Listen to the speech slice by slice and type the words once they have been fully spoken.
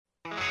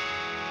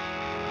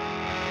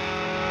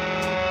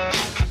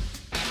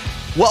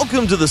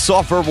Welcome to the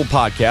Soft Verbal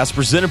Podcast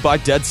presented by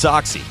Dead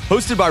Soxy.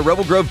 Hosted by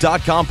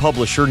RebelGrove.com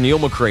publisher Neil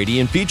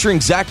McCready and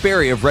featuring Zach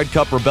Berry of Red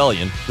Cup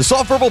Rebellion, the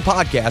Soft Verbal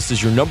Podcast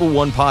is your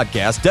 #1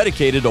 podcast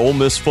dedicated to Ole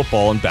Miss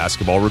football and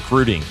basketball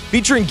recruiting.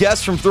 Featuring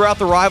guests from throughout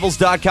the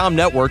Rivals.com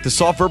network, the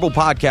Soft Verbal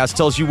Podcast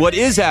tells you what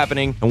is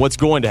happening and what's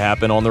going to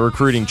happen on the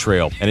recruiting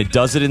trail. And it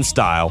does it in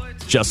style,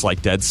 just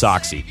like Dead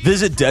Soxy.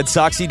 Visit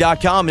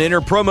DeadSoxy.com and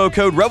enter promo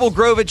code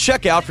RebelGrove at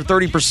checkout for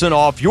 30%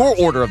 off your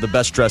order of the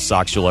best dress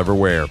socks you'll ever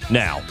wear.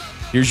 Now,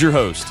 here's your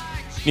host,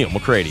 Neil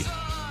McCready.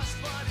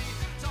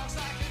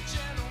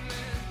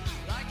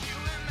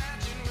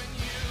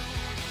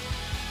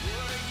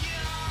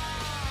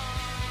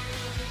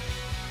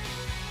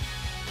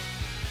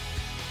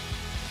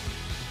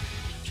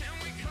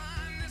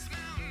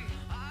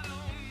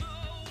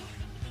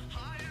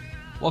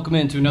 Welcome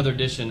into another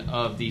edition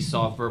of the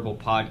Soft Verbal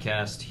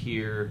Podcast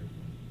here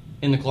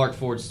in the Clark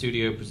Ford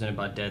studio presented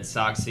by Dead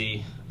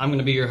Soxy. I'm going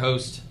to be your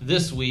host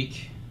this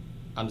week.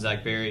 I'm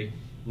Zach Berry.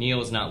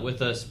 Neil is not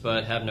with us,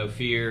 but have no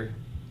fear.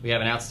 We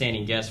have an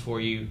outstanding guest for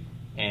you.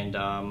 And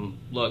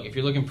look, if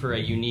you're looking for a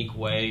unique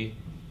way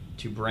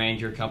to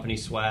brand your company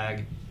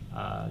swag,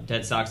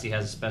 Dead Soxy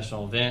has a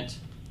special event.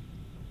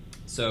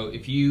 So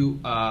if you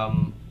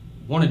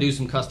want to do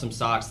some custom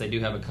socks, they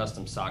do have a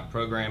custom sock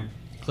program.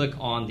 Click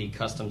on the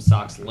custom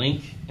socks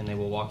link, and they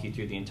will walk you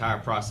through the entire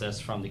process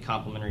from the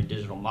complimentary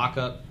digital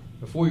mock-up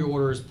before your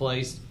order is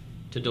placed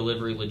to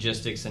delivery,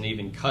 logistics, and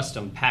even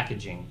custom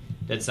packaging.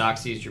 Dead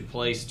Soxy is your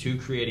place to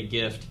create a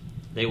gift.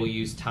 They will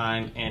use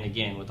time and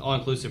again. With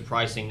all-inclusive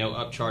pricing, no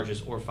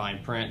upcharges or fine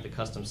print, the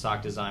custom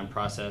sock design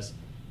process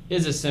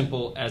is as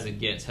simple as it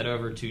gets. Head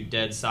over to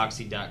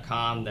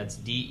deadsoxy.com. That's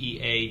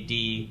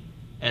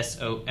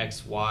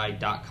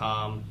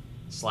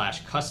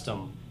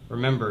DEADSOXY.com/custom.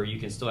 Remember, you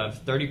can still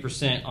have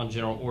 30% on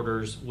general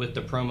orders with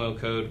the promo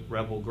code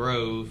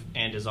RebelGrove,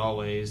 and as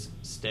always,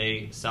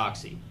 stay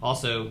Soxy.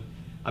 Also,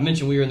 I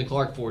mentioned we were in the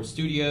Clark Ford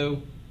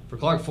studio. For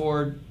Clark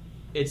Ford,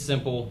 it's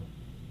simple.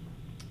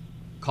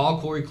 Call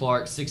Corey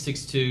Clark,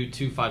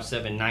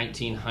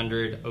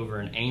 662-257-1900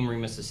 over in Amory,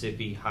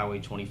 Mississippi, Highway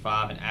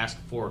 25, and ask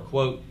for a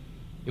quote.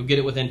 You'll get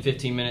it within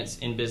 15 minutes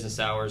in business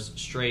hours,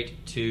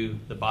 straight to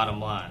the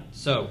bottom line.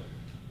 So,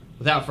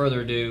 without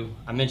further ado,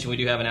 I mentioned we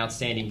do have an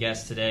outstanding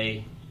guest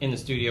today in the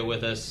studio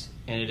with us,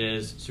 and it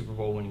is Super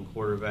Bowl winning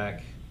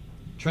quarterback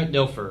Trent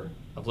Dilfer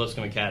of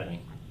Lipscomb Academy.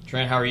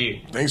 Trent, how are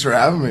you? Thanks for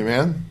having me,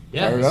 man.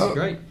 Yeah, this is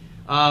great.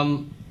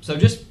 So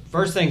just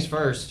first things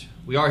first,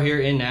 we are here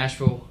in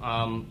Nashville.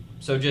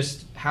 So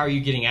just how are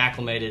you getting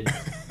acclimated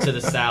to the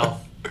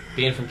South,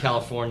 being from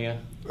California?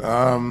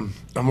 I'm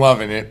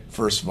loving it,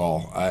 first of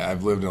all.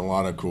 I've lived in a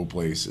lot of cool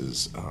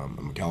places.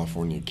 I'm a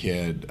California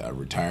kid. I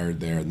retired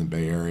there in the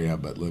Bay Area,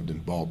 but lived in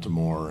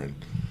Baltimore and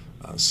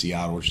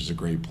Seattle, which is a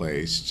great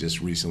place.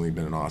 Just recently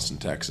been in Austin,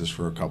 Texas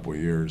for a couple of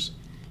years.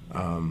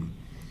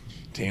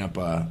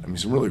 Tampa. I mean,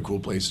 some really cool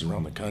places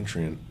around the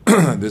country, and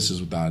this is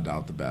without a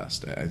doubt the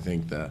best. I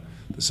think the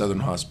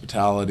Southern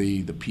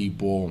hospitality, the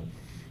people,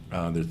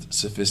 the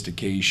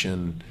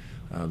sophistication,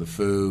 the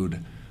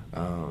food,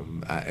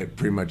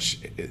 pretty much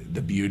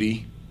the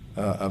beauty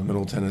of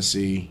Middle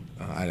Tennessee.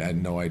 I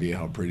had no idea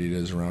how pretty it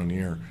is around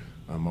here.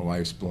 My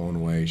wife's blown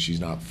away. She's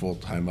not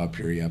full-time up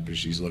here yet, but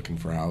she's looking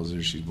for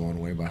houses. She's blown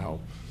away by how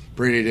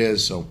pretty it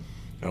is. So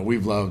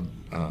we've loved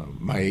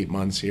my 8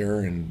 months here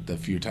and the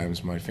few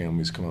times my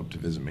family's come up to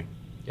visit me.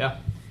 Yeah.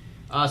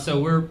 So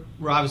we're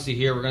obviously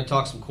here. We're going to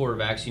talk some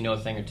quarterbacks. You know a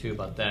thing or two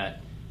about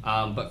that.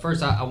 But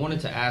first, I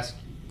wanted to ask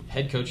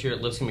head coach here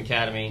at Lipscomb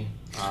Academy,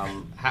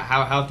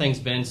 how things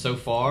been so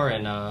far,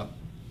 and I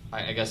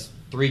guess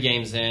 3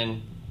 games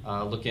in,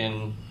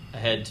 looking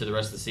ahead to the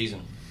rest of the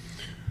season.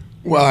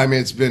 Well, I mean,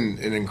 it's been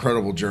an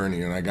incredible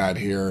journey. When I got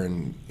here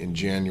in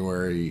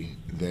January,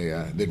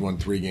 they'd won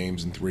 3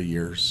 games in 3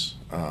 years.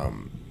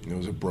 It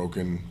was a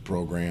broken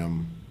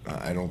program.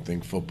 I don't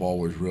think football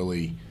was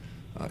really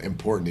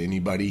important to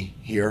anybody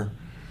here.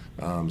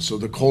 So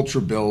the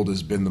culture build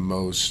has been the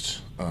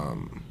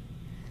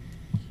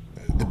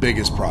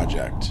biggest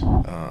project,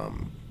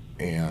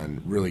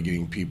 and really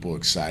getting people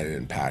excited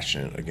and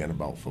passionate again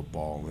about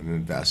football and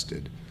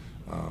invested.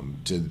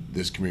 To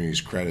this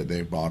community's credit,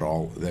 they've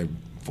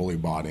fully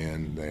bought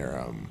in.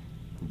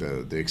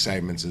 The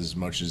excitement's as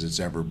much as it's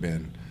ever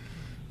been.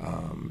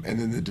 And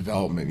then the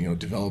development,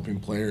 developing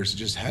players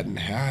just hadn't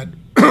had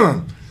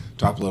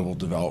top-level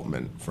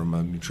development from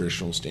a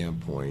nutritional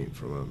standpoint,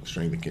 from a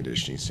strength and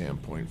conditioning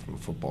standpoint, from a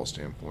football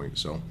standpoint.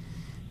 So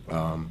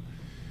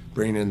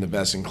bringing in the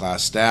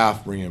best-in-class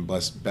staff, bringing in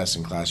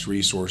best-in-class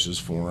resources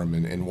for them,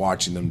 and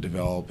watching them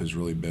develop has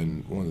really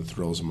been one of the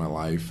thrills of my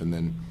life. And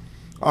then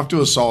off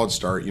to a solid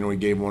start. We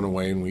gave one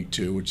away in week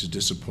 2, which is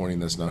disappointing.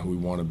 That's not who we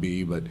want to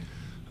be, but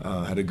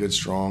had a good,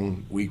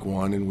 strong week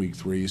 1 and week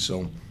 3.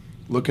 So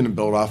looking to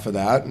build off of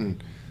that,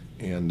 and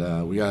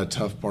we got a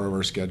tough part of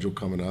our schedule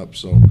coming up.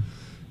 So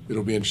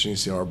it'll be interesting to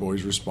see how our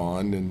boys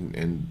respond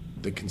and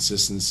the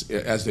consistency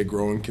as they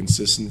grow in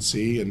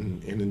consistency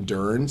and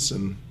endurance.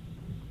 And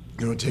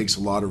it takes a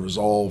lot of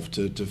resolve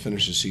to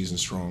finish the season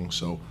strong.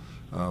 So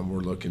we're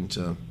looking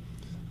to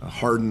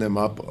harden them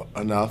up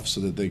enough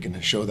so that they can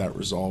show that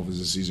resolve as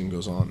the season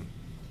goes on.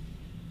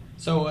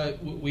 So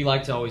we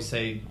like to always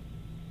say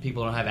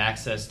people don't have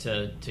access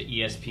to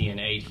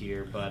ESPN8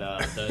 here, but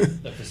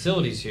the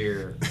facilities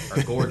here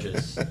are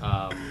gorgeous.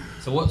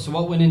 So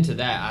what went into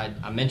that?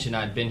 I mentioned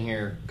I'd been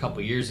here a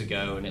couple years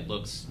ago, and it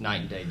looks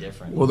night and day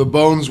different. Well, the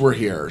bones were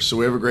here, so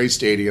we have a great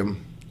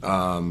stadium.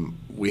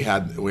 We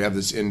have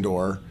this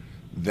indoor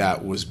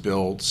that was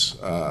built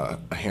a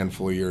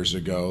handful of years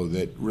ago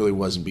that really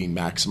wasn't being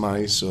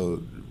maximized.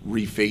 So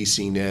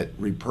refacing it,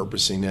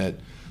 repurposing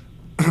it,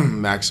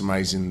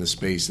 maximizing the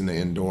space in the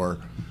indoor,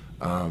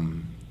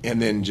 and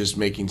then just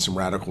making some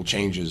radical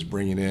changes,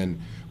 bringing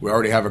in. We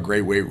already have a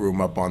great weight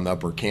room up on the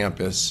upper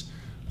campus,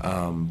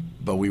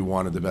 but we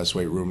wanted the best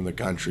weight room in the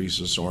country,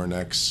 so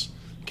Sorinex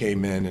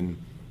came in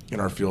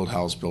our field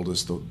house built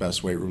us the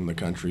best weight room in the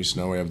country.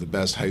 So now we have the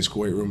best high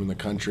school weight room in the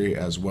country,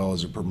 as well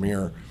as a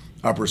premier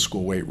upper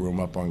school weight room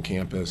up on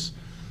campus.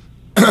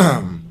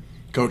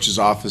 Coaches'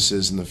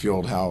 offices in the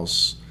field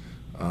house,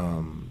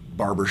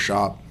 barber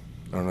shop.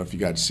 I don't know if you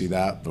got to see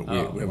that, but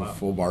we have a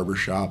full barber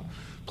shop,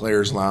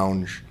 players'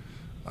 lounge,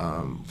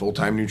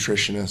 full-time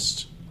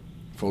nutritionist,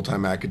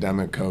 full-time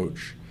academic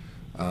coach.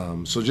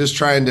 So just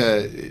trying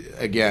to,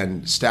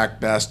 again, stack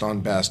best on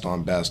best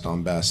on best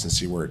on best and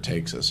see where it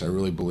takes us. I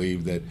really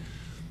believe that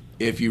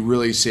if you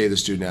really say the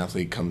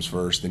student-athlete comes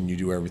first, then you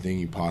do everything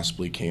you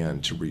possibly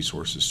can to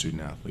resource the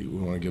student-athlete. We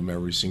want to give them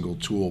every single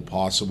tool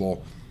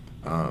possible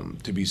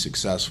to be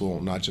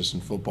successful, not just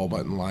in football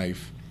but in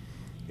life.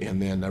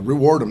 And then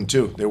reward them,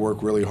 too. They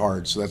work really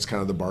hard. So that's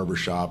kind of the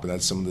barbershop, and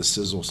that's some of the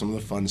sizzle, some of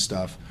the fun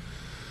stuff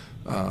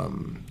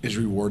is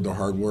reward the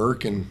hard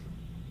work. And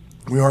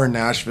we are in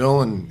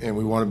Nashville, and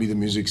we want to be the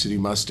Music City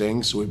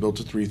Mustangs, so we built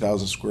a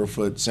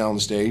 3,000-square-foot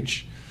sound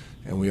stage,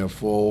 and we have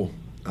full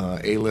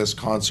A-list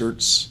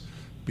concerts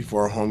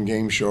before our home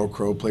game. Sheryl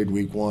Crow played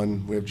week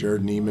 1. We have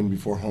Jared Neiman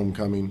before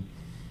homecoming.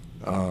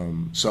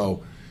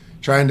 So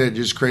trying to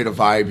just create a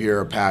vibe here,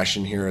 a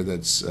passion here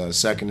that's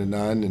second to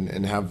none,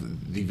 and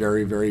have the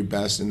very, very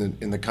best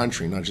in the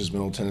country, not just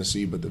Middle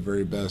Tennessee, but the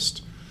very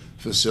best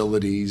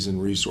facilities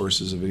and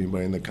resources of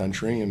anybody in the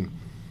country, and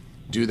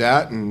do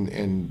that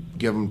and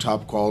give them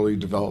top quality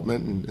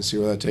development and see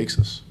where that takes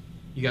us.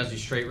 You guys do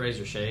straight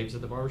razor shaves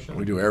at the barbershop?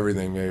 We do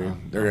everything, baby. Oh.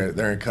 They're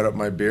gonna cut up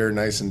my beard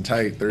nice and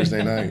tight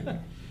Thursday night.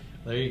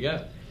 There you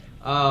go.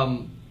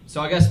 So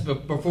I guess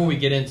before we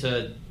get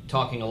into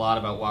talking a lot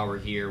about why we're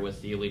here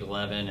with the Elite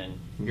 11 and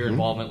your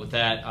involvement with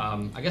that,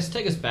 I guess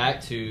take us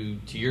back to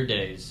your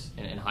days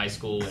in high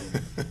school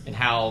and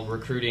how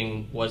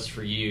recruiting was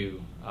for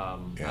you.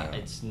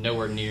 It's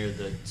nowhere near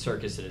the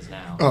circus it is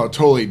now. Oh,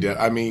 totally.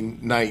 I mean,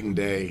 night and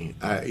day.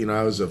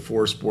 I was a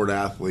 4-sport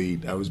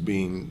athlete. I was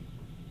being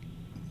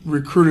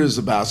recruited as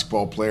a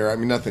basketball player. I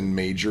mean, nothing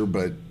major,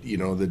 but the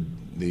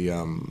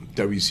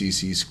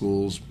WCC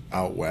schools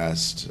out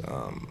west,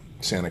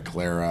 Santa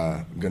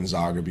Clara,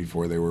 Gonzaga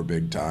before they were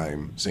big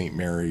time, St.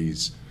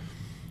 Mary's.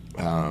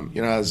 I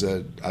was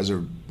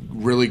a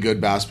really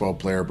good basketball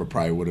player, but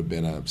probably would have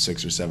been a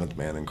 6th or 7th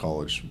man in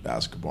college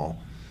basketball.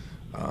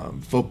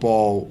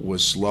 Football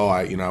was slow.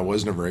 I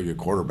wasn't a very good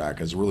quarterback.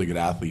 I was a really good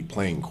athlete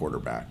playing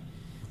quarterback,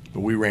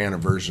 but we ran a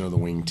version of the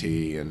wing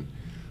tee and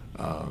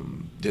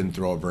didn't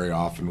throw it very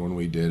often. When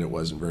we did, it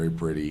wasn't very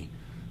pretty.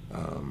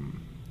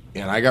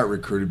 And I got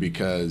recruited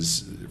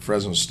because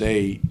Fresno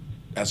State,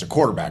 as a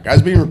quarterback, I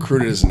was being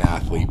recruited as an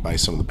athlete by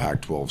some of the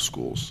Pac-12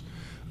 schools.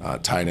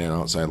 Tight end,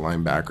 outside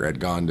linebacker. I'd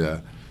gone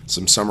to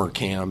some summer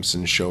camps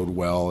and showed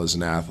well as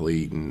an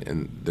athlete,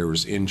 and there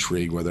was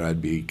intrigue whether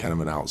I'd be kind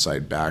of an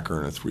outside backer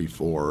in a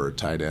 3-4 or a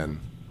tight end.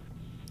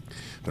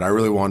 But I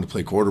really wanted to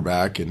play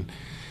quarterback, and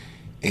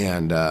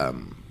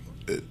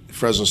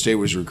Fresno State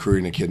was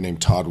recruiting a kid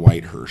named Todd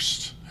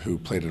Whitehurst, who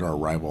played at our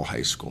rival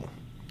high school.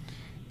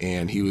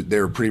 And they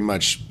were pretty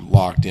much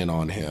locked in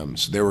on him.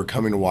 So they were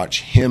coming to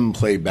watch him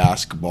play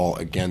basketball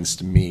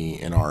against me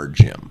in our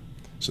gym.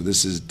 So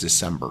this is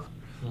December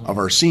of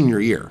our senior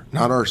year,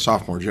 not our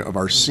sophomore year, of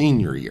our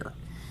senior year.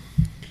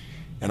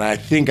 And I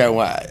think I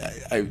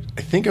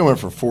went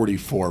for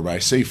 44, but I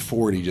say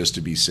 40 just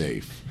to be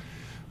safe.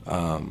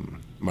 My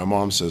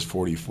mom says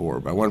 44,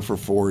 but I went for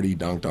 40,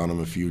 dunked on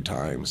him a few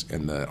times,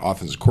 and the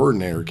offensive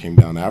coordinator came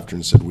down after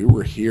and said, "We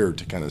were here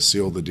to kind of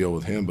seal the deal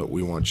with him, but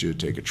we want you to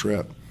take a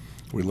trip.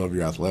 We love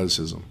your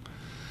athleticism."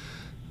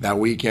 That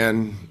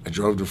weekend, I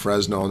drove to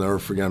Fresno. I'll never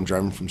forget, I'm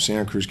driving from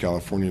Santa Cruz,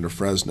 California to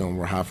Fresno, and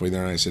we're halfway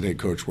there, and I said, "Hey,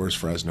 Coach, where's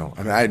Fresno?"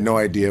 I mean, I had no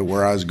idea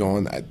where I was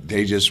going.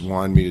 They just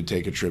wanted me to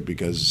take a trip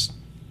because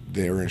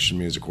they were interested in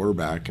me as a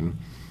quarterback. And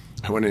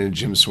I went into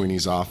Jim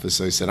Sweeney's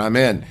office. I said, "I'm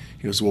in."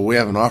 He goes, "Well, we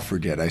haven't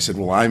offered yet." I said,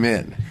 "Well, I'm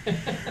in."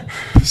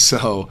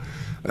 So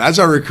that's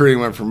how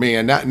recruiting went for me.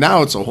 And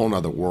now it's a whole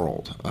other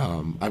world.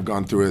 I've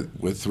gone through it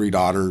with 3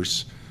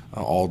 daughters,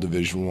 all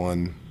Division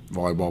I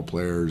volleyball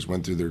players,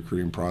 went through the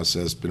recruiting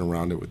process, been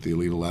around it with the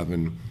Elite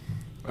 11.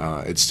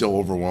 It still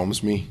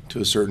overwhelms me to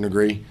a certain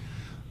degree.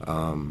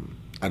 I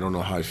don't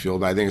know how I feel,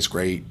 but I think it's a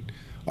great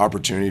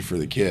opportunity for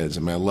the kids.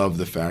 I mean, I love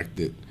the fact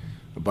that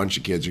a bunch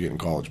of kids are getting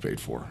college paid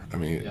for. I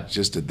mean,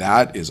 just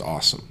that is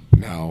awesome.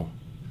 Now,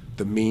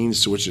 the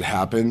means to which it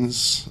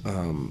happens,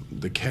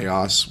 the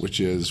chaos, which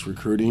is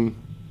recruiting,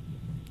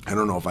 I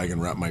don't know if I can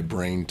wrap my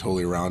brain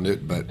totally around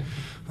it, but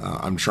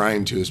I'm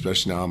trying to,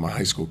 especially now I'm a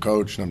high school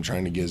coach, and I'm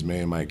trying to get as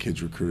many of my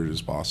kids recruited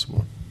as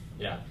possible.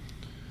 Yeah.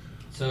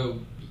 So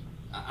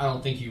I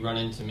don't think you run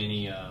into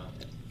many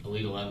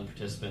Elite 11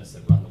 participants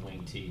that run the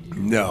wing T, do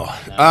you? No.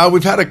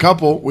 We've had a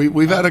couple.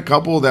 We've had a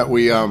couple that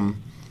we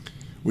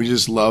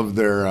just love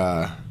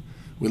their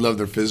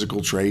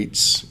physical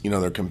traits,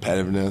 their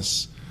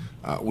competitiveness.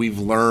 We've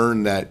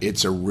learned that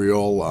it's a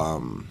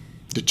real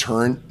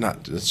deterrent.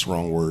 Not that's the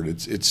wrong word.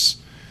 It's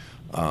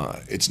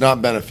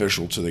not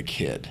beneficial to the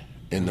kid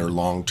in their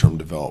long-term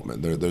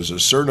development. There's a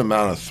certain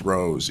amount of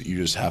throws that you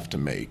just have to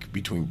make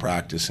between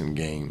practice and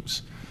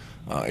games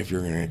if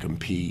you're going to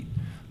compete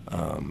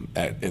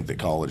at the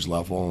college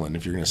level, and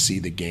if you're going to see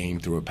the game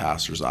through a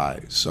passer's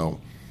eyes. So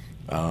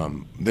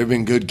they've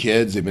been good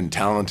kids, they've been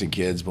talented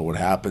kids, but what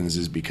happens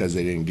is because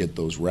they didn't get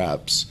those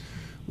reps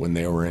when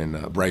they were in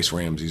Bryce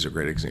Ramsey's a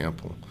great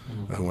example.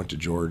 Who went to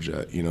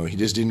Georgia. He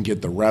just didn't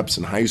get the reps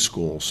in high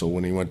school, so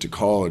when he went to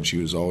college, he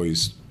was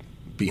always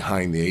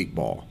behind the 8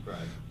 ball.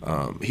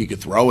 Right. He could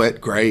throw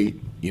it, great.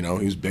 He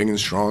was big and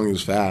strong, he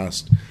was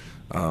fast.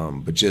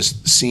 But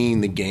just seeing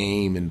the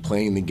game and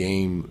playing the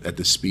game at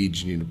the speed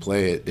you need to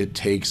play it, it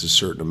takes a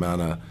certain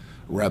amount of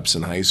reps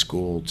in high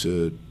school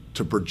to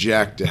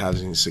project to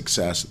having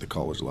success at the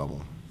college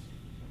level.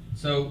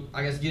 So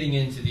I guess getting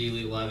into the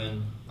Elite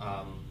 11,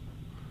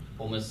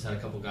 Ole Miss had a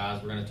couple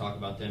guys. We're going to talk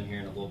about them here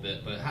in a little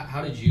bit. But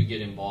how did you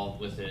get involved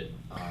with it,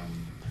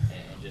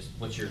 and just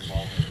what's your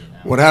involvement in it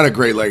now? Well, it had a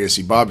great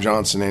legacy. Bob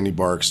Johnson, Andy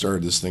Bark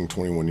started this thing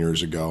 21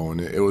 years ago, and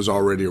it was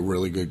already a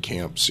really good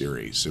camp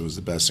series. It was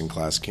the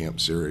best-in-class camp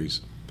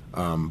series.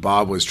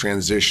 Bob was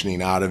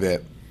transitioning out of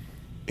it,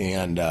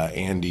 and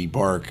Andy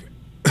Bark,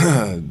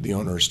 the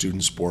owner of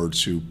Student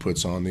Sports, who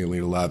puts on the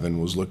Elite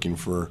 11, was looking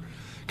for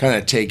kind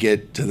of take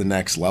it to the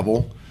next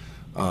level.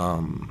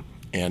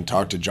 And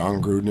talked to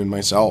John Gruden and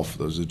myself.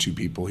 Those are the two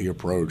people he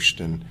approached,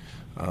 and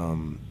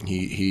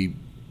he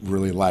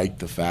really liked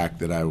the fact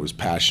that I was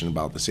passionate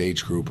about this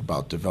age group,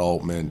 about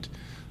development.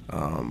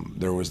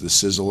 There was the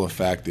sizzle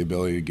effect, the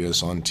ability to get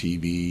us on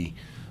TV,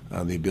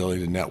 the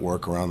ability to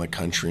network around the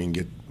country and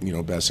get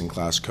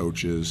best-in-class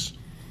coaches.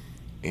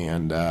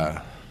 And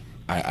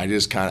I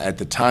just kind of, at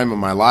the time of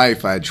my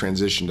life, I had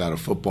transitioned out of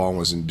football and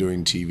wasn't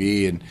doing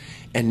TV,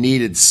 and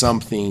needed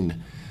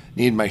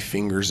my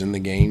fingers in the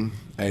game.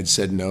 I had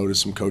said no to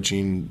some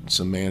coaching,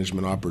 some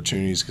management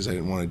opportunities because I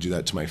didn't want to do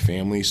that to my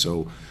family.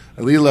 So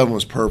Elite 11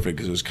 was perfect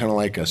because it was kind of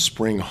like a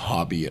spring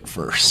hobby at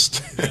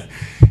first.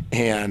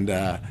 And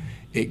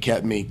it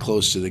kept me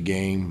close to the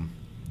game,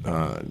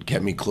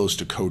 kept me close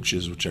to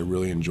coaches, which I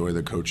really enjoy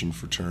the coaching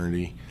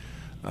fraternity.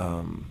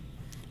 And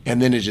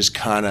then it just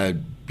kind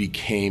of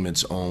became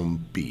its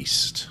own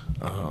beast.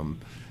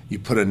 You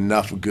put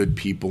enough good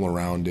people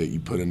around it, you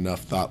put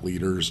enough thought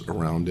leaders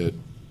around it,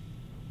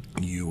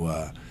 you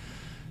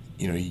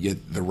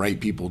get the right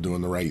people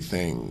doing the right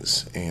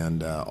things,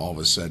 and all of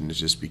a sudden it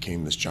just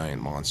became this giant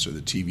monster.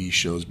 The TV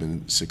show's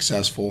been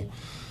successful,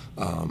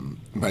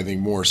 but I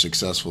think more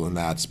successful than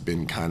that's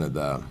been kind of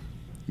the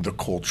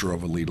culture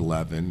of Elite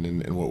 11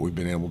 and what we've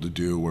been able to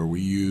do, where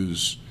we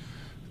use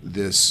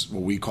this,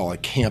 what we call a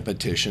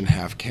campetition,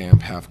 half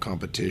camp, half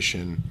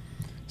competition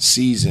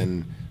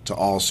season, to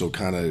also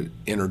kind of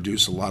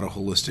introduce a lot of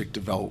holistic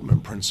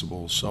development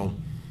principles. So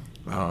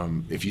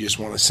if you just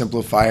want to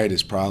simplify it,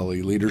 it's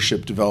probably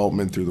leadership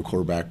development through the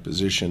quarterback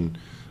position,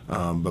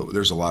 but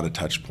there's a lot of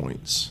touch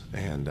points.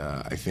 And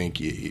I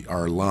think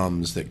our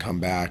alums that come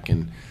back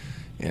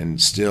and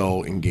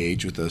still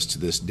engage with us to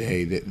this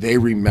day, they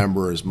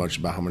remember as much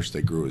about how much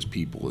they grew as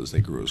people as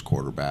they grew as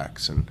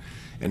quarterbacks. And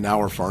now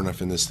we're far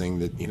enough in this thing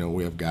that,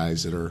 we have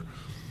guys that are,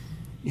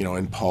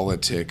 in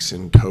politics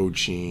and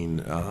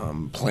coaching,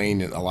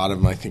 playing. A lot of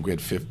them, I think we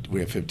have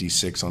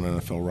 56 on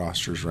NFL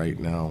rosters right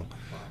now.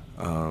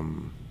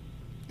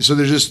 So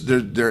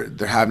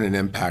they're having an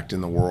impact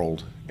in the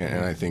world,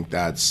 and I think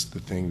that's the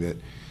thing that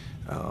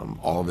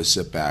all of us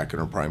sit back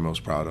and are probably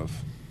most proud of.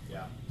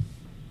 Yeah.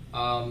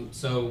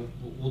 So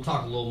we'll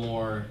talk a little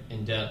more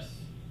in depth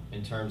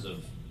in terms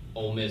of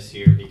Ole Miss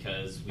here,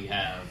 because we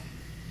have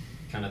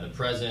kind of the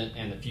present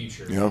and the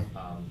future. Yeah.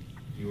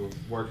 You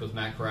worked with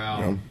Matt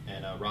Corral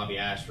and Robby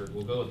Ashford.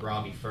 We'll go with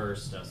Robby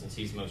first, since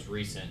he's most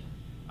recent.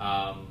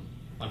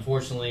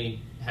 Unfortunately,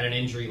 had an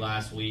injury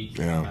last week.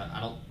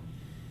 Yeah.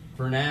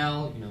 For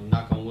now,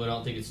 knock on wood, I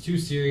don't think it's too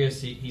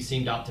serious. He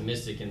seemed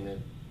optimistic in the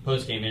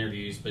post-game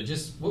interviews, but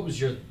just what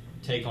was your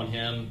take on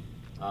him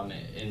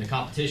in the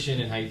competition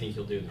and how you think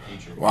he'll do in the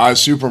future? Well, I was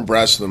super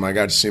impressed with him. I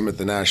got to see him at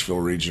the Nashville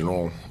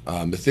Regional.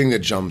 The thing that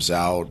jumps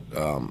out,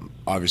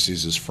 obviously,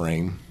 is his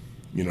frame.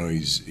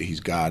 He's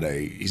got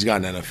an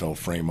NFL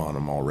frame on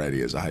him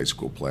already as a high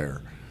school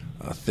player.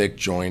 Thick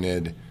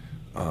jointed,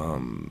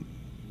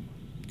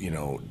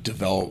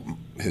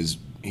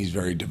 he's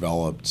very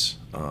developed.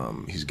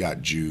 He's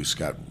got juice,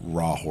 got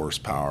raw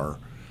horsepower,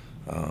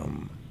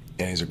 and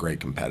and he's a great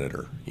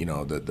competitor. You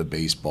know, the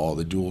baseball,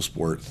 the dual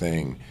sport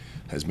thing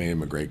has made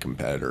him a great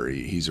competitor.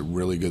 He's a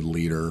really good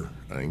leader,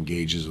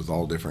 engages with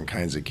all different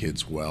kinds of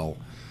kids well,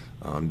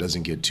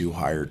 doesn't get too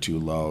high or too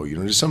low. You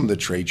know, just some of the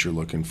traits you're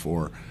looking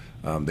for,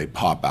 they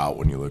pop out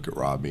when you look at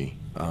Robby.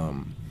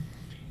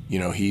 You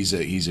know, he's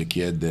a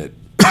kid that,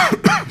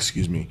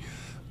 excuse me,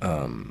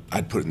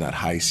 I'd put in that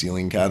high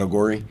ceiling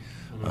category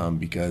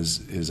because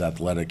his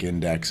athletic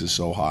index is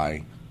so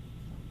high.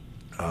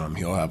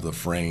 He'll have the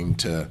frame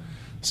to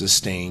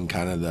sustain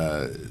kind of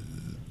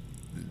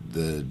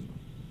the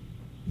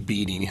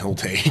beating he'll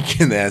take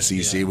in the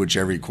SEC, which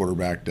every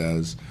quarterback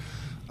does.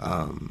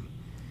 And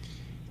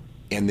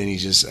then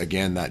he's just,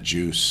 again, that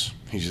juice.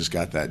 He's just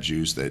got that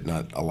juice that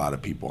not a lot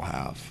of people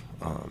have.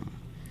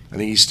 I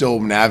think he's still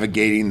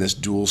navigating this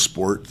dual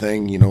sport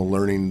thing, you know,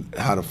 learning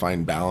how to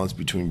find balance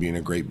between being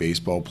a great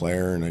baseball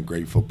player and a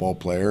great football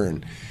player.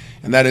 And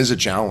that is a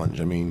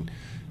challenge. I mean,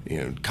 you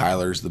know,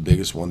 Kyler's the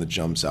biggest one that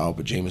jumps out,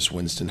 but Jameis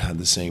Winston had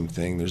the same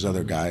thing. There's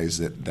other guys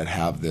that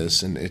have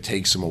this, and it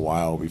takes them a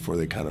while before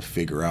they kind of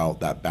figure out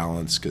that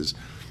balance because,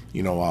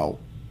 you know,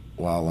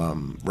 while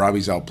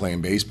Robby's out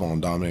playing baseball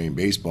and dominating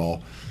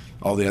baseball,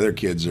 all the other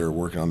kids are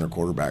working on their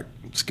quarterback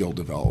skill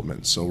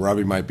development. So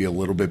Robby might be a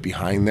little bit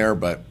behind there,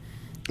 but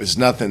it's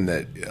nothing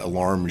that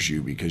alarms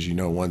you because, you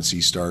know, once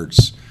he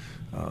starts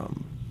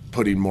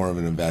putting more of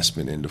an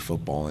investment into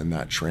football and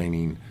that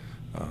training,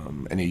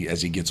 and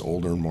as he gets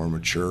older and more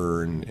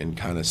mature and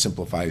kind of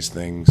simplifies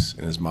things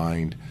in his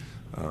mind,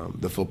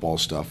 the football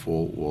stuff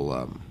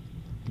will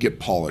get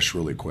polished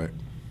really quick.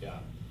 Yeah. Well,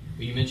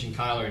 you mentioned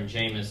Kyler and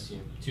Jameis, you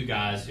know, two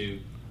guys who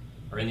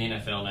are in the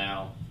NFL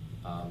now.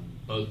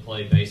 Both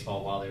played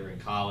baseball while they were in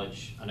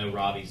college. I know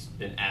Robby's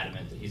been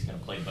adamant that he's going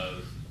to play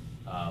both.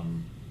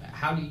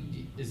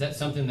 Is that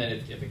something that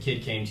if a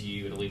kid came to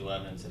you at Elite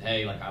 11 and said,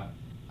 "Hey, like I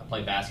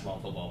play basketball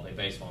and football, I play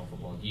baseball and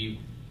football," you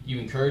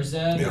encourage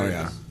that? Oh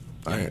yeah.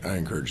 I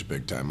encourage it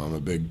big time. I'm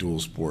a big dual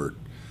sport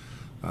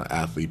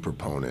athlete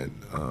proponent,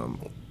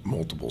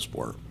 multiple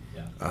sport.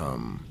 Yeah.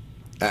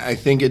 I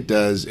think it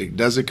does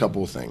a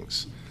couple of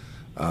things.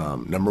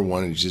 Number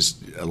one, it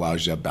just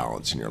allows you to have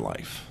balance in your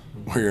life,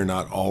 where you're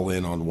not all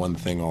in on one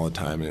thing all the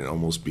time, and it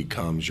almost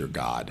becomes your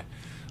God.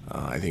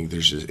 I think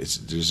there's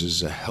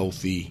just a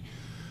healthy.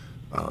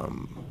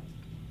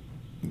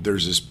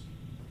 There's this.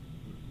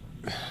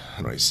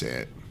 How do I say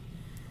it?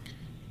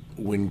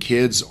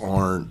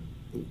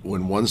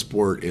 When one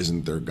sport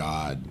isn't their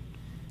God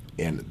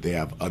and they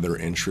have other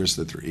interests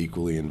that they're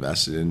equally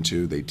invested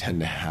into, they tend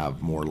to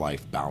have more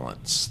life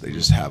balance. They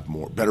just have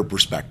better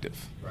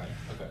perspective. Right.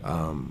 Okay.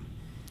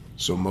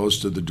 So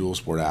most of the dual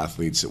sport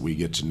athletes that we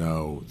get to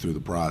know through the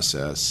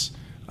process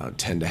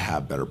tend to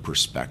have better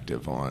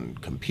perspective on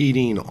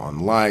competing, on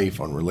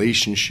life, on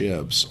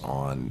relationships,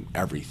 on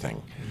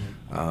everything.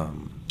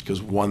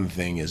 Because one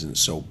thing isn't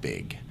so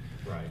big.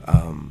 Right.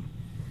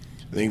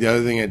 I think the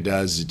other thing it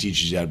does is it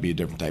teaches you how to be a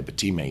different type of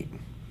teammate.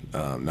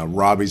 Now,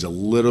 Robby's a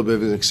little bit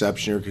of an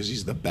exception here because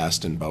he's the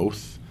best in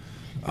both.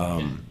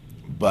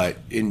 But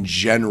in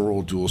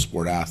general, dual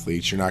sport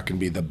athletes, you're not going to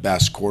be the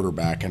best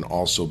quarterback and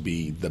also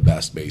be the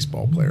best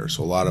baseball player.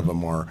 So a lot of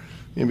them are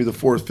maybe the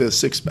fourth, fifth,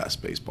 sixth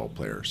best baseball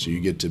player. So you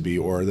get to be,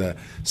 or the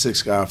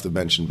sixth guy off the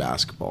bench in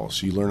basketball.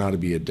 So you learn how to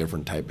be a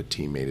different type of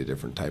teammate, a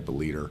different type of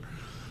leader.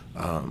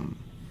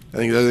 I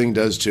think the other thing it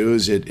does too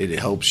is it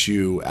helps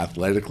you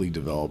athletically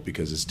develop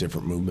because it's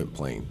different movement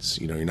planes.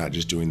 You know, you're not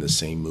just doing the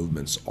same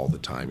movements all the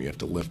time. You have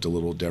to lift a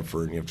little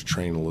different. You have to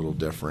train a little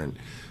different.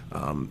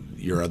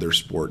 Your other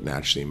sport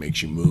naturally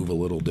makes you move a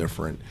little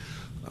different.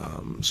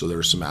 So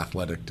there's some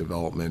athletic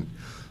development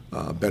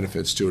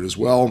benefits to it as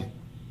well.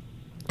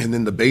 And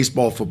then the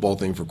baseball football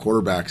thing for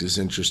quarterbacks is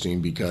interesting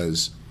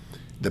because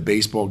the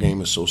baseball game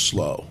is so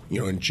slow.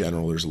 You know, in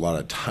general, there's a lot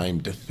of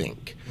time to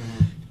think.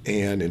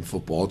 And in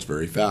football, it's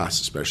very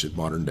fast, especially with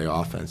modern-day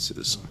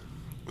offenses.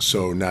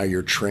 So now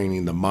you're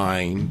training the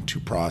mind to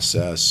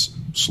process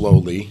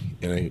slowly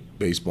in a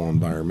baseball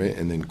environment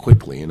and then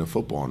quickly in a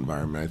football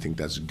environment. I think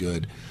that's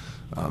good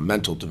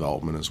mental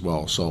development as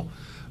well. So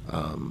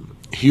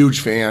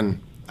huge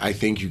fan. I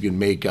think you can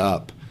make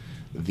up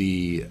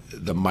the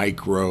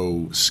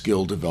micro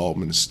skill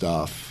development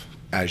stuff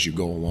as you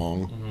go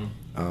along.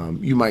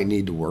 You might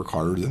need to work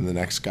harder than the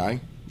next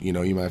guy. You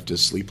know, you might have to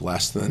sleep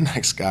less than the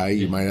next guy.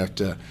 You might have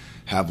to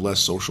have less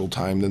social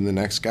time than the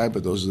next guy,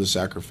 but those are the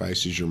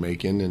sacrifices you're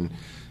making,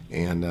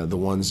 and the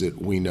ones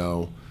that we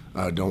know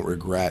don't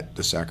regret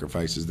the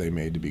sacrifices they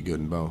made to be good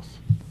in both.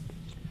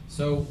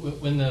 So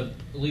when the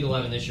Elite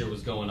 11 this year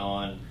was going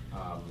on,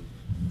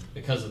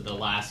 because of the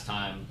last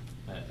time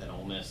an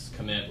Ole Miss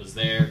commit was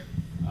there,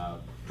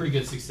 pretty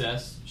good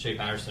success. Shea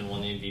Patterson won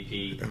the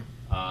MVP.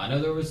 I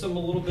know there was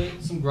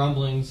some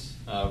grumblings.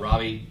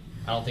 Robby,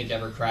 I don't think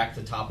ever cracked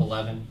the top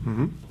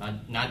 11.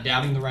 Not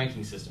doubting the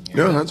ranking system here.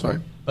 No, that's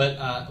fine.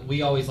 But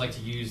we always like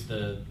to use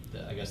the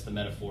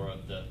metaphor of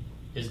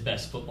his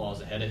best football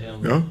is ahead of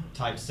him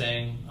type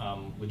saying.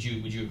 Would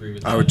you agree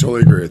with that? I would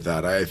totally agree with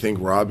that. I think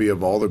Robby,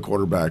 of all the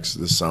quarterbacks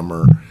this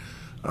summer,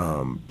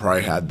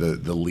 Probably had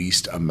the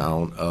least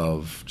amount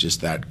of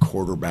just that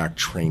quarterback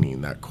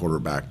training, that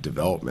quarterback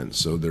development.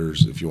 So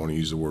there's, if you want to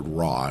use the word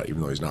raw,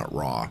 even though he's not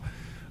raw,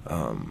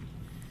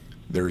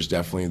 there's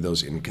definitely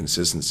those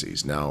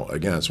inconsistencies. Now,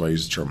 again, that's why I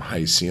use the term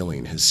high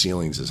ceiling. His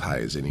ceiling's as high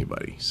as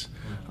anybody's.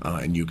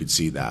 And you could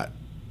see that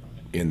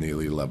in the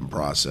Elite 11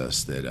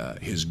 process, that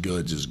his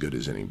good's as good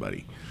as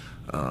anybody.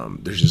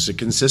 There's just a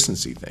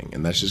consistency thing,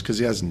 and that's just because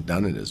he hasn't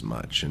done it as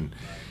much. And,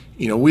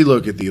 we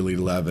look at the Elite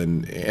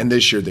 11, and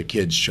this year the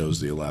kids chose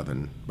the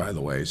 11, by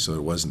the way, so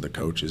it wasn't the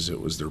coaches,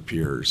 it was their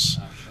peers.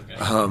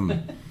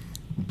 Okay.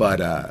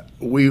 But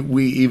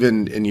we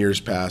even in years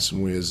past,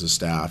 when we as a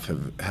staff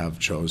have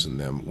chosen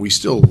them, we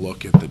still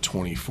look at the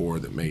 24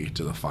 that made it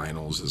to the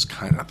finals as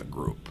kind of the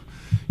group,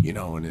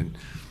 and then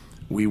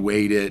we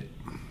weight it,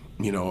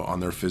 on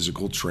their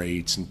physical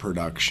traits and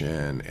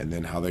production, and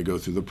then how they go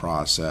through the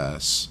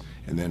process,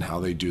 and then how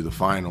they do the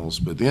finals.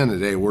 But at the end of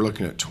the day, we're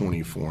looking at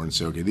 24 and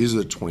say, okay, these are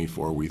the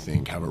 24 we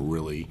think have a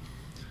really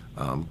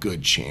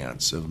good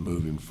chance of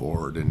moving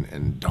forward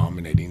and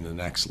dominating the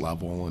next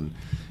level and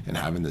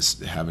having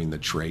the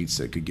traits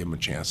that could give them a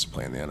chance to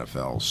play in the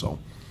NFL. So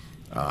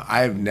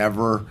I have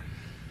never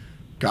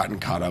gotten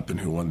caught up in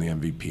who won the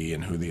MVP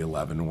and who the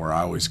 11 were.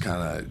 I always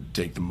kind of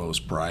take the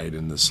most pride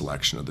in the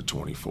selection of the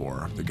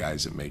 24, the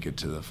guys that make it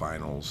to the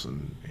finals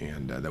and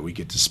that we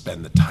get to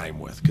spend the time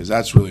with. Because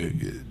that's really,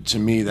 to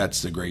me,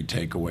 that's the great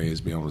takeaway, is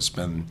being able to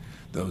spend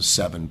those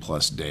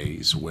 7+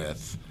 days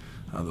with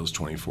those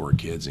 24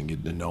 kids and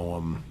getting to know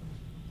them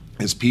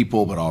as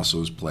people, but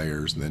also as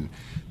players, and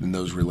then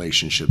those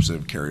relationships that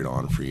have carried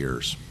on for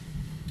years.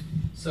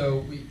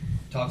 So we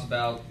talked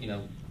about,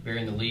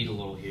 burying the lead a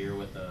little here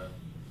with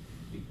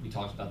we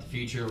talked about the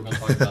future. We're going to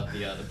talk about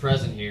the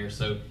present here.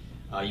 So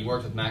you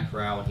worked with Matt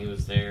Corral when he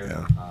was there.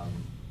 Yeah.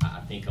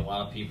 I think a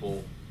lot of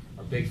people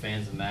are big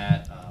fans of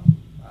Matt.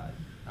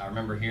 I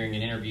remember hearing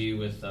an interview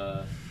with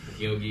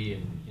Yogi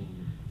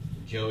and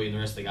Joey and the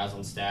rest of the guys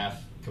on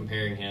staff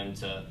comparing him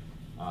to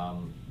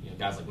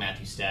guys like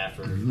Matthew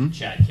Stafford,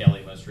 Chad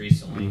Kelly most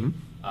recently.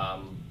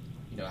 How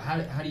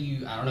do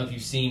you? I don't know if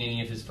you've seen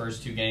any of his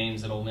first 2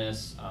 games at Ole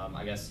Miss.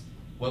 I guess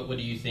what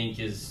do you think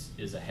is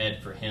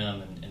ahead for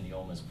him in the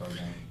Ole Miss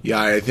program? Yeah,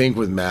 I think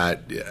with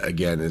Matt,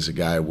 again, is a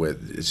guy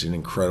is an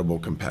incredible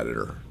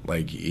competitor.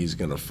 Like, he's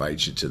going to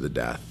fight you to the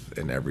death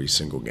in every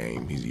single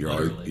game. He's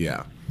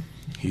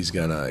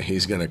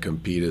gonna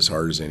compete as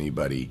hard as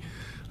anybody.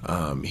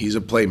 He's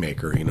a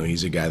playmaker.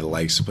 He's a guy that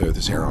likes to play with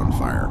his hair on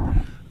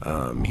fire.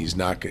 He's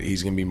going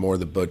to be more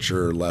the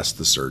butcher, less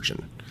the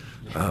surgeon.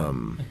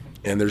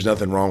 And there's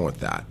nothing wrong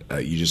with that.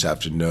 You just have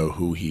to know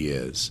who he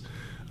is.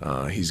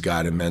 He's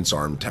got immense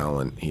arm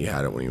talent. He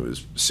had it when he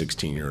was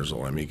 16 years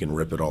old. I mean, he can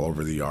rip it all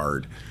over the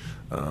yard,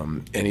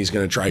 and he's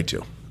going to try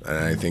to. And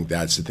I think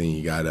that's the thing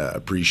you got to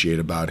appreciate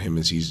about him,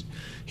 is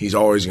he's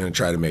always going to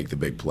try to make the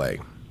big play.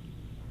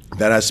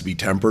 That has to be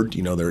tempered.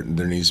 There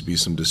needs to be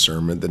some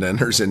discernment that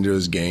enters into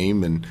his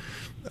game, and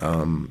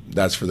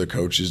that's for the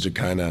coaches to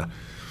kind of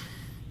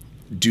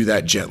do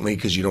that gently,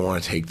 because you don't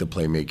want to take the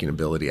playmaking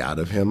ability out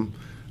of him.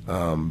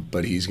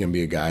 But he's going to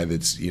be a guy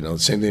that's, the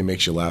same thing that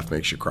makes you laugh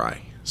makes you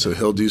cry. So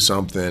he'll do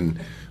something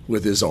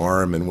with his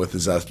arm and with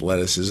his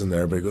athleticism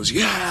there, but he goes,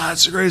 yeah,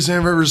 that's the greatest thing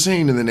I've ever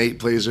seen. And then 8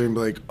 plays there and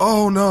be like,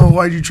 oh, no,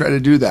 why'd you try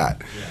to do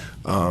that?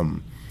 Yeah.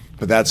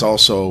 But that's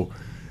also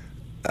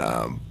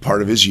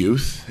part of his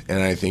youth.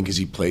 And I think as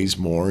he plays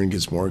more and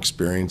gets more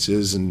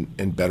experiences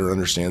and better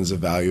understands the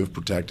value of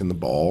protecting the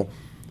ball,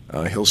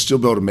 he'll still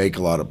be able to make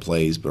a lot of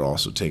plays, but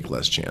also take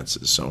less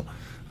chances. So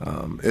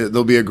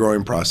there'll be a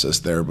growing process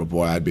there, but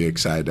boy, I'd be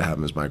excited to have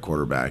him as my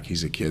quarterback.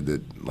 He's a kid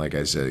that, like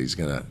I said, there's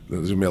going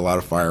to be a lot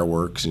of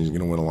fireworks, and he's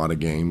going to win a lot of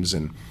games.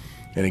 And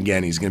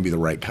again, he's going to be the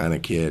right kind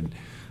of kid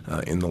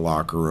in the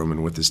locker room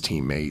and with his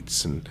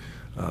teammates, and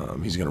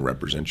he's going to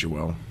represent you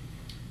well.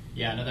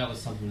 Yeah, I know that was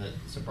something that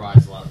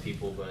surprised a lot of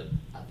people, but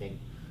I think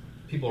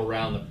people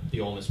around the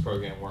Ole Miss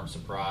program weren't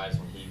surprised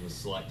when he was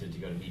selected to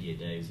go to media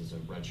days as a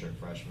redshirt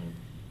freshman.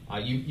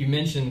 You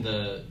mentioned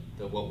the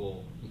what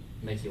will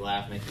make you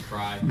laugh, make you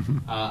cry.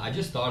 I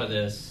just thought of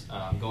this,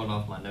 going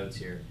off my notes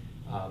here.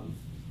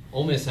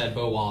 Ole Miss had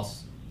Bo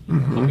Wallace a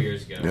couple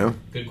years ago. Yeah.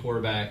 Good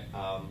quarterback.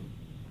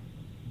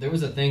 There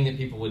was a thing that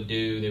people would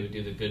do. They would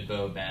do the good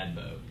Bo, bad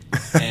Bo.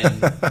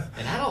 And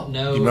I don't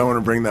know. You might want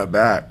to bring that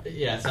back.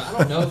 Yeah, so I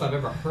don't know if I've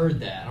ever heard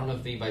that. I don't know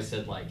if anybody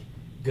said, like,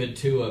 good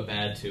Tua,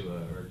 bad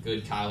Tua, or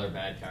good Kyler,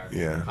 bad Kyler.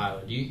 Yeah.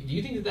 Do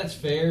you think that that's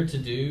fair to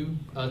do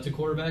to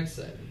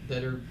quarterbacks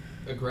that are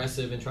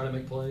aggressive and try to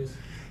make plays?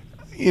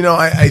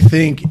 I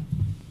think.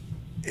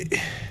 Did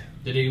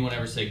anyone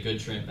ever say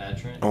good Trent, bad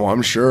Trent? Oh,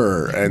 I'm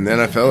sure. And the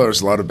NFL,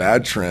 there's a lot of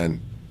bad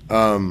Trent.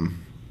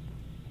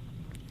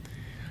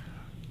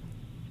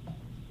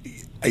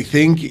 I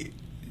think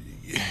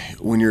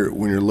when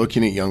you're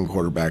looking at young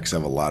quarterbacks that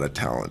have a lot of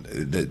talent,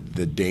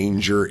 the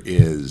danger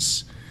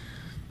is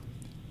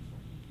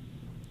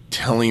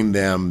telling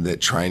them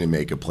that trying to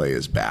make a play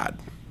is bad,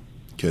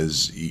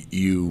 because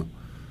you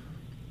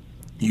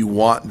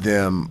want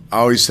them. I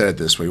always said it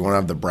this way: you want to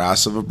have the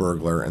brass of a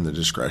burglar and the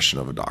discretion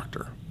of a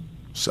doctor.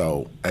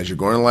 So as you're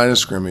going to the line of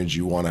scrimmage,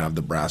 you want to have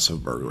the brass of a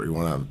burglar. You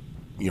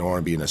don't want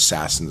to be an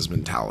assassin's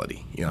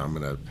mentality. I'm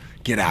going to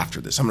get after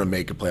this. I'm going to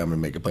make a play.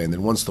 And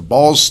then once the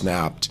ball's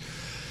snapped,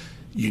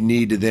 you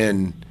need to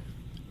then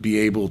be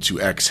able to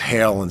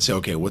exhale and say,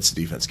 okay, what's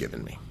the defense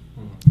giving me?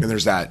 And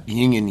there's that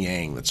yin and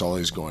yang that's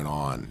always going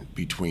on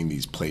between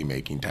these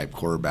playmaking type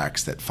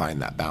quarterbacks that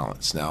find that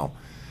balance. Now,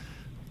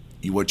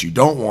 what you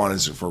don't want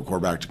is for a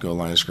quarterback to go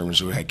line of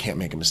scrimmage and say, I can't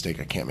make a mistake.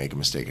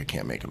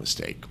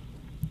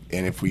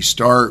 And if we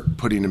start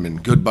putting them in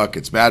good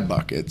buckets, bad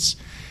buckets,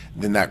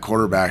 then that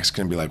quarterback's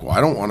going to be like, well,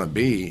 I don't want to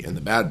be in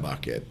the bad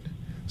bucket,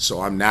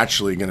 so I'm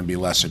naturally going to be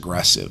less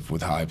aggressive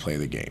with how I play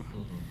the game.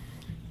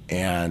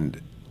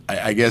 And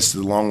I guess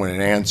the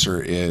long-winded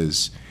answer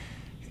is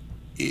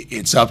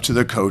it's up to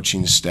the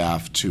coaching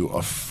staff to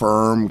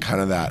affirm kind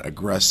of that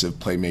aggressive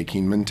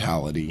playmaking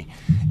mentality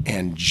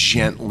and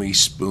gently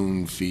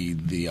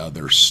spoon-feed the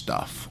other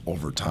stuff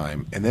over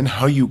time. And then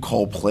how you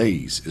call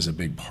plays is a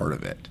big part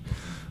of it.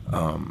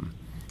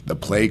 The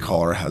play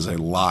caller has a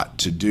lot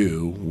to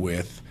do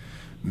with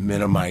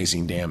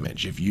minimizing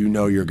damage. If you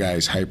know your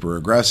guy's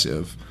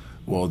hyper-aggressive,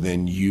 well,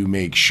 then you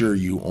make sure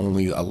you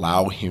only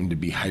allow him to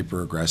be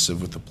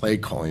hyper-aggressive with the play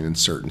calling in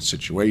certain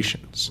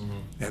situations.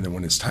 And then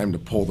when it's time to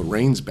pull the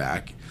reins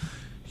back,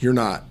 you're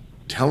not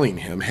telling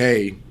him,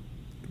 hey,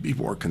 be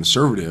more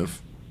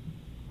conservative.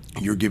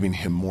 You're giving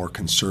him more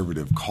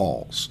conservative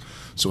calls.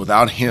 So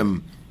without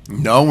him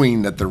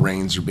knowing that the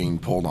reins are being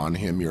pulled on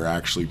him, you're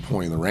actually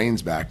pulling the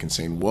reins back and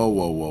saying, whoa,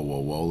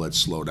 let's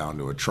slow down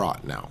to a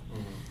trot now.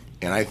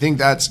 And I think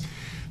that's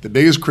the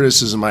biggest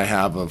criticism I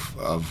have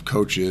of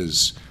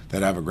coaches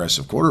that have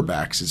aggressive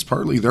quarterbacks. It's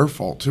partly their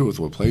fault, too, with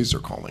what plays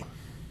they're calling.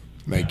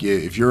 Like,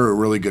 if you're a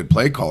really good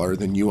play caller,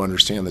 then you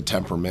understand the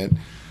temperament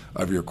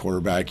of your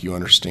quarterback, you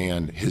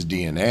understand his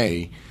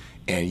DNA,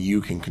 and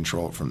you can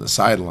control it from the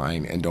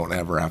sideline and don't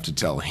ever have to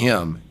tell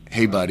him,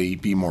 hey, buddy,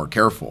 be more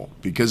careful.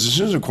 Because as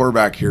soon as a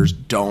quarterback hears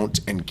don't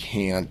and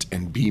can't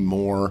and be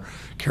more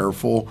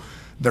careful,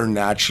 they're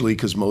naturally,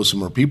 because most of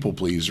them are people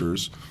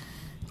pleasers,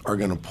 are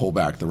going to pull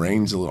back the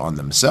reins on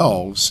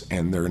themselves,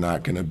 and they're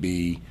not going to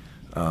be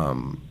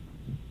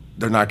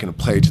they're not going to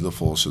play to the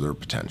fullest of their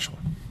potential.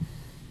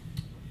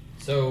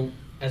 So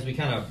as we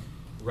kind of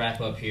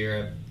wrap up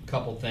here, a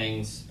couple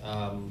things.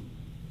 Now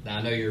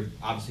I know you're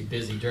obviously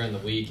busy during the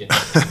week and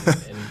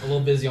a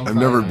little busy on Friday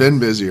I've never nights. been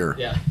busier.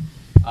 Yeah.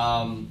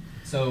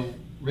 So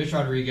Rich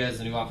Rodriguez,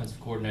 the new offensive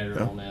coordinator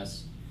at Ole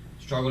Miss,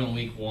 struggled in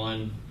week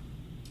 1.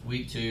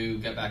 Week 2,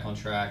 got back on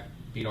track,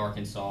 beat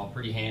Arkansas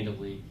pretty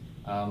handily.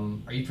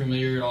 Are you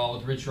familiar at all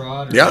with Rich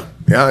Rod? Yeah,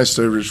 I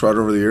studied Rich Rod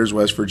over the years,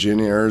 West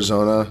Virginia,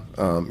 Arizona.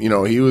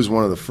 He was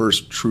one of the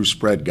first true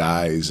spread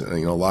guys.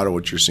 And, a lot of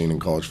what you're seeing in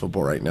college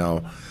football right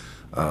now,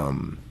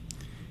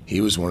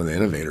 he was one of the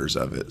innovators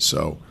of it.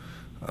 So,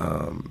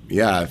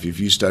 if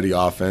you study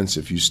offense,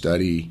 if you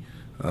study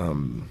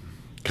kind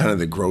of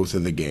the growth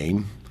of the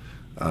game,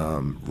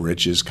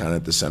 Rich is kind of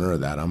at the center of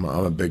that. I'm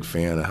a big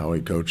fan of how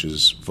he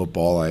coaches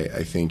football.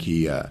 I think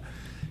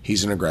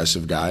he's an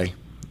aggressive guy.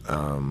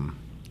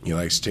 He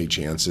likes to take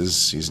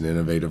chances. He's an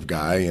innovative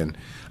guy, and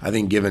I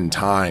think given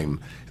time,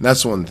 and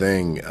that's one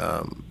thing,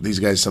 these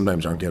guys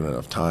sometimes aren't given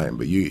enough time,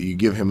 but you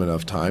give him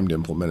enough time to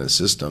implement a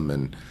system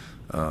and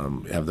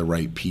have the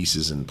right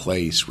pieces in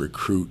place,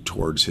 recruit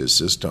towards his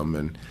system,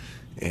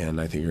 and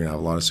I think you're going to have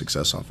a lot of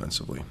success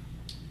offensively.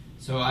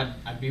 So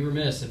I'd be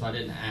remiss if I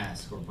didn't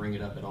ask or bring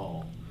it up at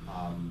all.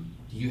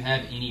 Do you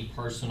have any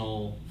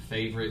personal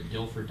favorite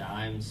Dilfer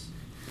dimes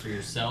for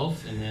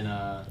yourself? And then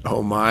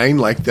mine,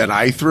 like that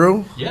I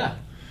threw? Yeah.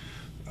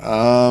 It's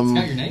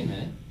got your name in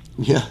it.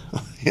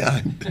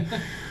 Yeah.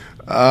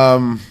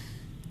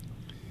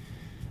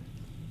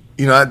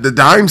 The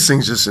dimes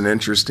thing's just an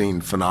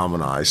interesting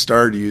phenomenon. I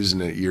started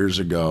using it years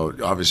ago.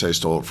 Obviously, I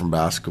stole it from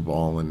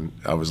basketball, and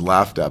I was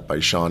laughed at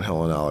by Sean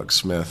Hill and Alex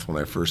Smith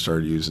when I first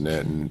started using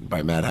it, and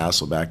by Matt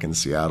Hasselbeck in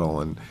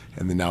Seattle, and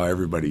then now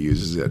everybody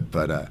uses it.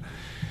 But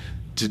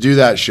to do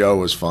that show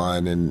was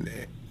fun, and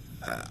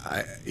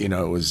it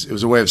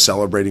was a way of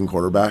celebrating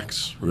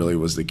quarterbacks. Really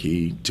was the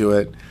key to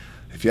it.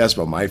 If you ask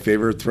about my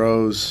favorite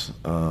throws,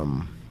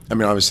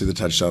 obviously the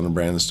touchdown to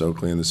Brandon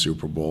Stokely in the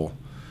Super Bowl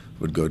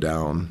would go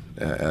down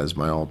as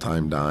my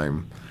all-time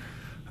dime.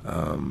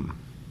 I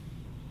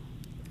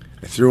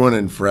threw one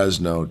in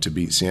Fresno to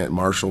beat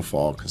Marshall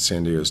Falk and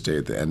San Diego State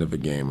at the end of a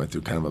game. I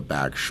threw kind of a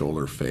back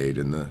shoulder fade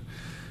in the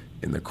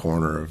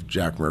corner of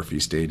Jack Murphy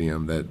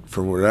Stadium that,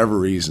 for whatever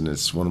reason,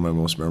 it's one of my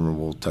most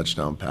memorable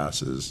touchdown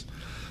passes.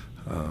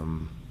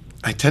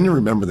 I tend to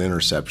remember the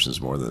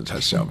interceptions more than the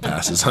touchdown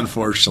passes,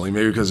 unfortunately,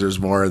 maybe because there's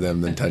more of them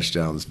than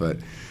touchdowns. But,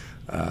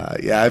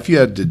 if you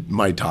had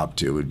my top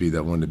two, it would be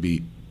that one to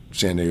beat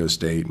San Diego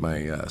State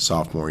my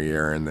sophomore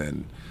year, and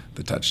then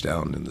the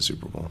touchdown in the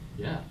Super Bowl.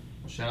 Yeah.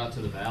 Well, shout out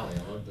to the Valley.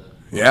 I love the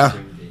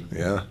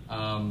Yeah.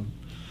 All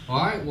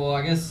right. Well,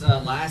 I guess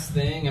last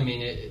thing,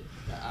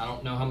 I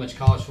don't know how much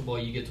college football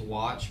you get to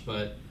watch,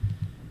 but,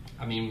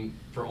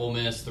 for Ole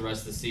Miss the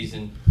rest of the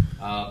season,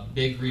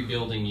 big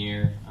rebuilding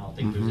year. I don't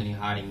think there's any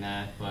hiding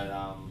that, but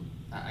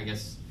I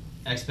guess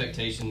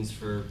expectations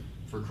for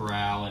for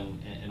Corral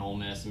and Ole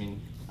Miss. I mean,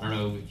 I don't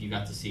know if you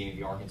got to see any of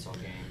the Arkansas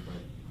game, but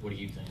what do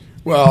you think?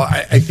 Well,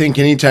 I think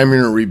anytime you're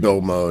in a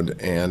rebuild mode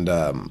and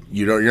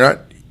you're not,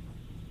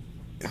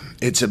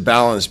 it's a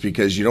balance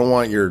because you don't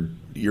want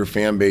your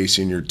fan base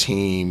and your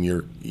team,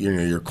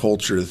 your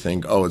culture to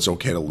think, oh, it's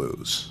okay to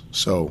lose.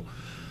 So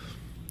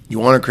you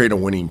want to create a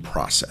winning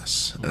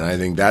process, and I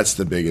think that's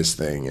the biggest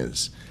thing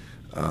is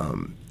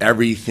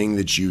everything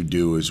that you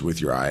do is with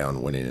your eye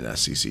on winning an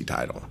SEC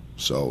title.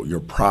 So your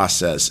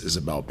process is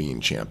about being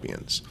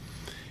champions.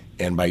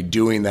 And by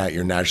doing that,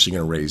 you're naturally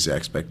going to raise the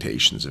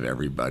expectations of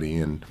everybody,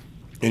 and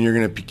you're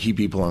going to keep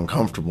people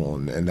uncomfortable,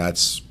 and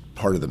that's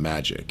part of the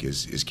magic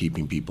is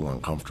keeping people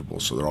uncomfortable,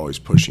 so they're always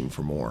pushing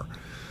for more.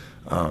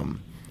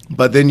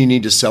 But then you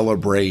need to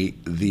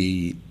celebrate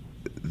the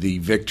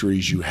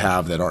victories you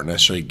have that aren't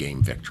necessarily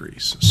game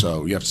victories.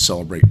 So you have to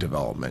celebrate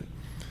development.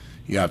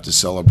 You have to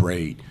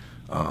celebrate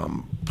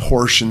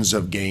portions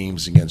of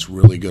games against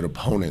really good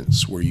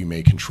opponents where you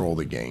may control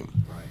the game.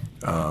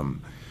 Right.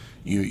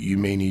 You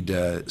may need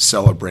to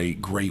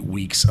celebrate great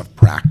weeks of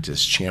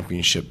practice,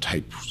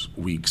 championship-type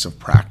weeks of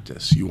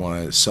practice. You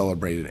want to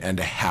celebrate an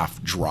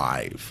end-of-half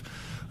drive.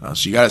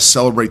 So you got to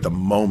celebrate the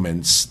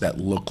moments that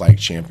look like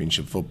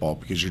championship football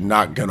because you're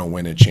not going to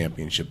win a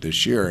championship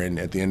this year. And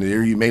at the end of the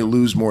year, you may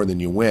lose more than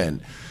you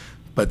win.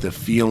 But the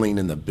feeling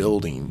in the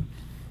building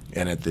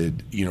and at the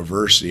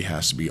university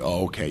has to be,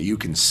 oh, okay, you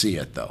can see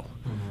it, though.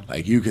 Mm-hmm.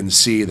 Like, you can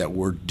see that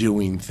we're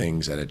doing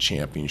things at a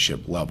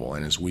championship level.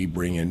 And as we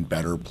bring in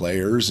better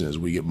players and as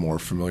we get more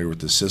familiar with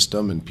the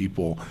system and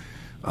people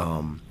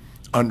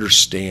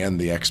understand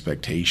the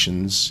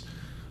expectations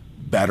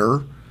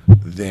better,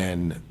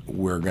 then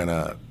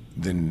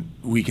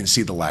we can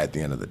see the light at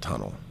the end of the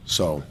tunnel.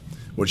 So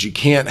what you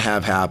can't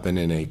have happen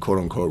in a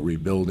quote-unquote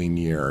rebuilding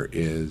year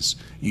is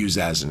use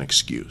as an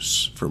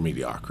excuse for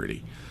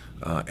mediocrity.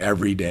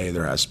 Every day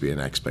there has to be an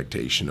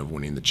expectation of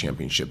winning the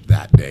championship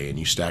that day, and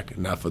you stack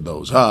enough of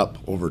those up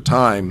over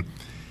time,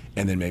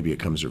 and then maybe it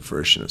comes to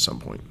fruition at some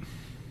point.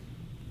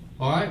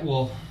 All right,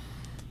 well,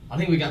 I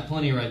think we got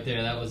plenty right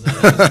there. That was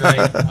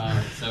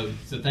great.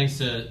 So thanks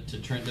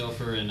to Trent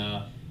Dilfer and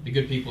the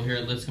good people here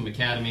at Lipscomb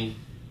Academy.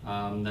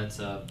 That's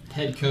a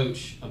head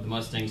coach of the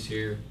Mustangs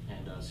here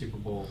and Super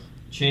Bowl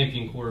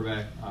champion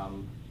quarterback.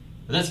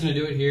 But that's going to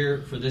do it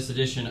here for this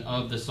edition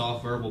of the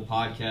Soft Verbal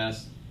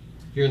Podcast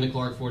here in the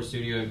Clark Ford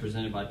studio and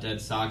presented by Dead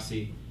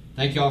Soxy.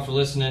 Thank you all for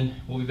listening.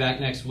 We'll be back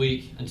next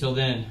week. Until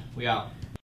then, we out.